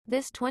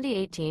This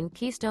 2018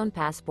 Keystone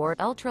Passport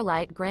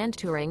Ultralight Grand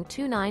Touring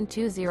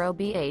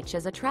 2920BH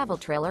is a travel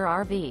trailer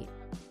RV.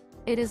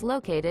 It is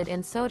located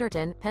in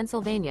Souderton,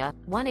 Pennsylvania,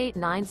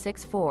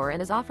 18964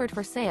 and is offered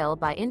for sale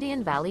by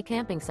Indian Valley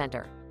Camping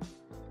Center.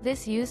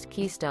 This used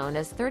Keystone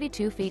is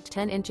 32 feet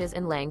 10 inches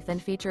in length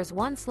and features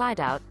one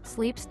slideout,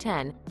 sleeps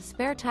 10,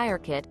 spare tire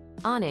kit,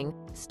 awning,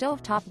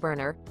 stovetop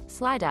burner,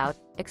 slideout,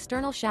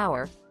 external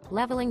shower,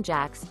 leveling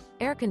jacks,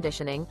 air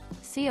conditioning,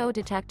 CO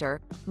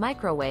detector,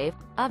 microwave,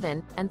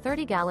 oven, and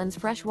 30 gallons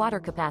fresh water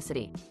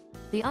capacity.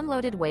 The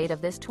unloaded weight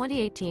of this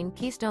 2018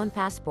 Keystone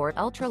Passport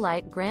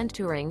Ultralight Grand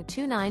Touring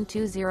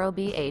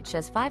 2920BH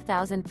is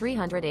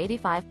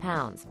 5,385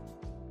 pounds.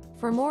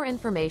 For more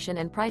information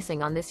and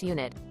pricing on this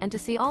unit, and to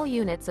see all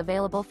units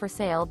available for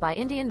sale by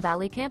Indian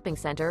Valley Camping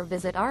Center,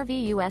 visit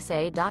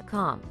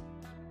RVUSA.com.